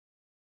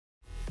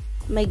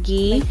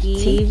McGee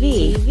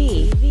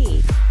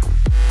TV.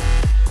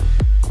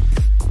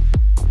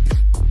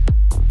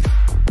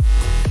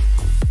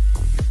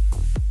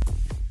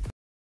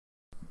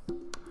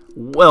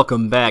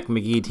 Welcome back,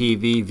 McGee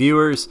TV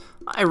viewers.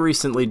 I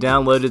recently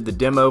downloaded the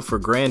demo for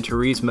Gran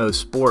Turismo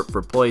Sport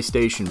for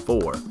PlayStation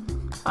 4.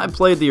 I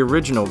played the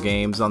original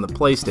games on the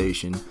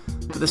PlayStation,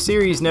 but the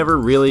series never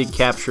really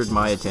captured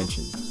my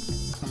attention.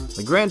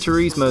 The Gran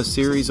Turismo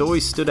series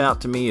always stood out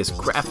to me as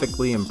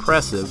graphically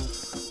impressive,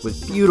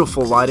 with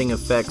beautiful lighting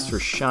effects for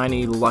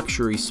shiny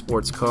luxury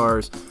sports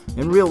cars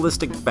and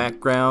realistic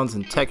backgrounds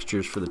and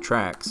textures for the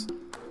tracks.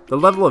 The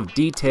level of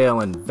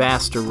detail and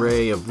vast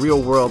array of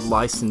real-world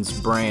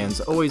licensed brands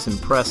always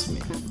impressed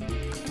me.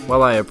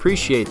 While I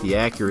appreciate the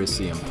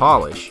accuracy and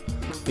polish,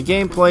 the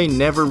gameplay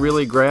never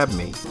really grabbed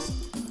me.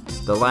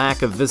 The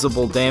lack of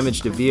visible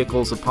damage to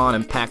vehicles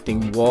upon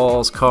impacting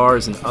walls,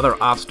 cars, and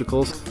other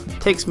obstacles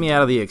takes me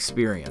out of the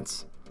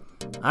experience.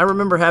 I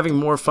remember having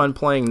more fun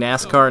playing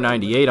NASCAR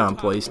 98 on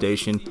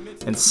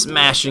PlayStation and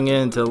smashing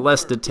into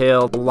less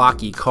detailed,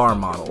 blocky car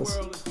models.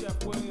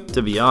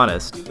 To be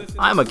honest,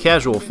 I'm a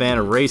casual fan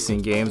of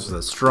racing games with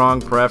a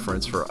strong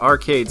preference for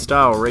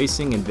arcade-style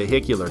racing and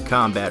vehicular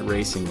combat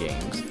racing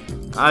games.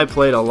 I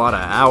played a lot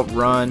of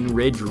Outrun,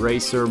 Ridge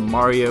Racer,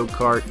 Mario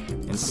Kart,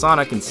 and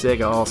Sonic and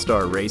Sega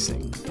All-Star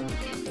Racing.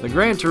 The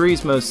Gran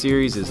Turismo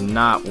series is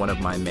not one of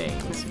my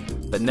mains,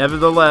 but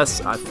nevertheless,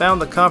 I found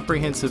the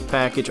comprehensive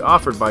package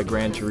offered by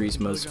Gran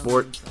Turismo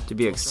Sport to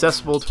be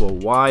accessible to a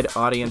wide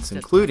audience,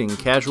 including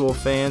casual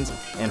fans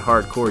and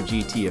hardcore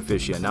GT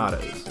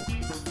aficionados.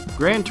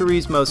 Gran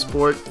Turismo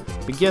Sport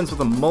begins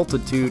with a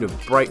multitude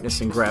of brightness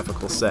and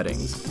graphical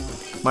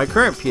settings. My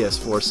current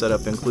PS4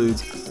 setup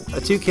includes a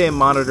 2K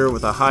monitor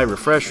with a high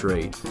refresh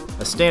rate,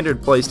 a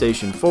standard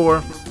PlayStation 4,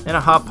 and a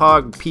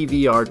Hauppauge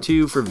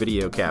PVR2 for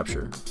video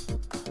capture.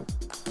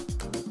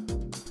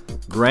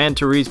 Gran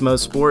Turismo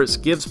Sports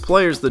gives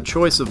players the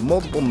choice of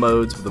multiple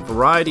modes with a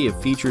variety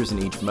of features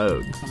in each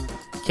mode.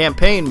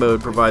 Campaign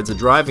mode provides a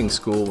driving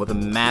school with a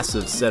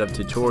massive set of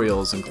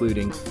tutorials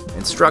including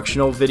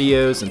instructional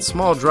videos and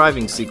small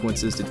driving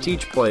sequences to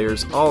teach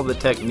players all the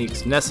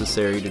techniques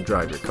necessary to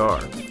drive your car.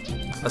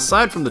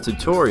 Aside from the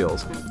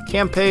tutorials,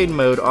 Campaign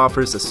mode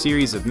offers a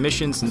series of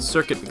missions and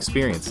circuit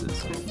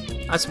experiences.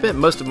 I spent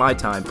most of my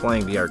time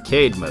playing the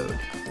Arcade mode,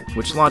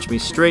 which launched me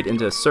straight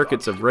into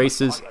circuits of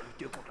races.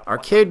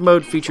 Arcade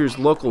mode features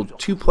local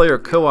 2-player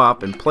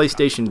co-op and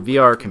PlayStation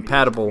VR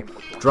compatible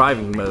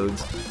driving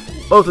modes.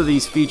 Both of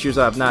these features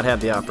I have not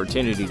had the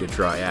opportunity to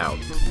try out.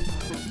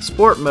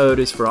 Sport mode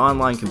is for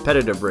online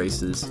competitive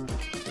races.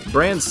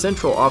 Brand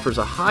Central offers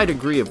a high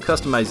degree of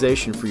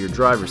customization for your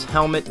driver's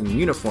helmet and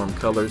uniform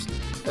colors,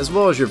 as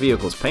well as your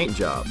vehicle's paint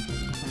job.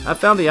 I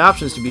found the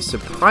options to be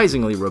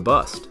surprisingly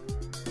robust.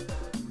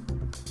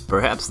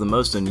 Perhaps the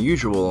most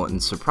unusual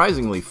and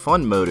surprisingly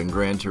fun mode in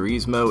Gran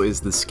Turismo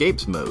is the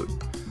Scapes mode.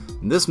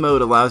 This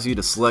mode allows you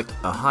to select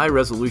a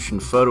high-resolution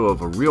photo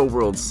of a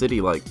real-world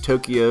city like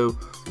Tokyo,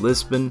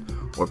 Lisbon,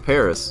 or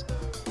Paris.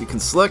 You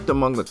can select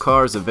among the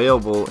cars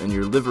available in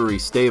your livery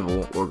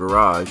stable or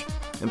garage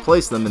and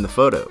place them in the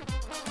photo.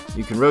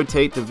 You can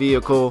rotate the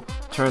vehicle,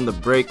 turn the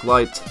brake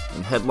lights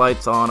and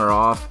headlights on or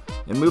off,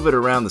 and move it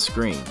around the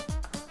screen.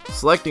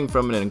 Selecting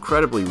from an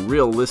incredibly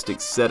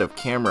realistic set of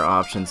camera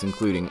options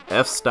including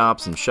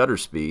f-stops and shutter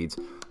speeds,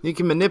 you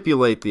can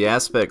manipulate the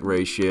aspect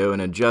ratio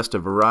and adjust a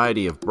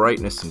variety of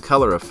brightness and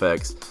color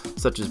effects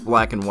such as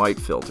black and white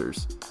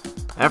filters.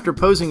 After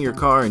posing your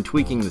car and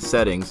tweaking the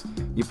settings,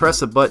 you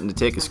press a button to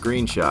take a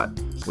screenshot,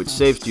 which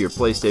saves to your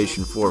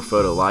PlayStation 4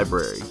 photo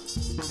library.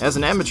 As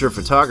an amateur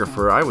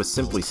photographer, I was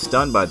simply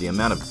stunned by the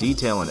amount of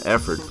detail and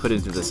effort put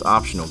into this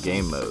optional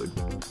game mode.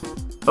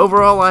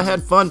 Overall, I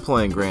had fun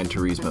playing Gran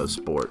Turismo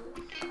Sport.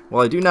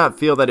 While I do not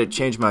feel that it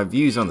changed my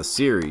views on the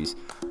series,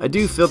 I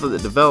do feel that the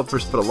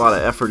developers put a lot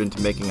of effort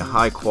into making a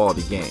high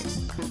quality game.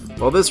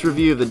 While this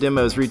review of the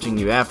demo is reaching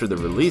you after the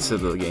release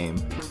of the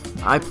game,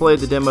 I played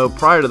the demo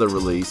prior to the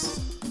release.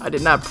 I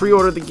did not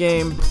pre-order the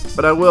game,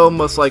 but I will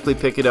most likely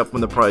pick it up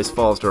when the price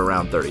falls to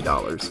around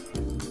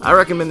 $30. I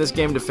recommend this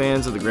game to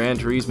fans of the Gran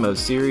Turismo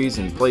series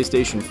and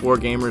PlayStation 4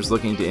 gamers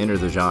looking to enter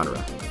the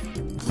genre.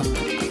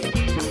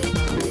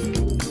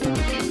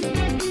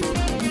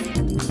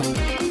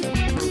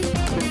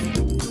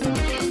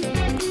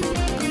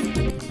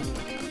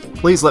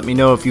 Please let me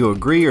know if you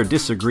agree or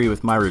disagree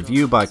with my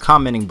review by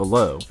commenting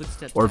below,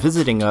 or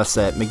visiting us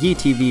at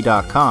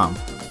McGeeTV.com,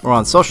 or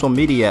on social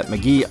media at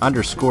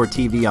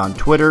McGee_TV on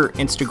Twitter,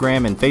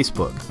 Instagram, and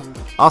Facebook.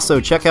 Also,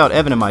 check out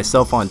Evan and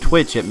myself on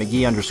Twitch at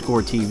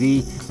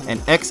McGee_TV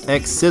and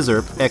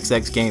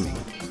XX Gaming.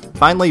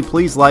 Finally,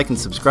 please like and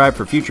subscribe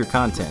for future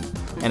content.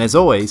 And as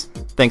always,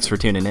 thanks for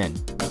tuning in.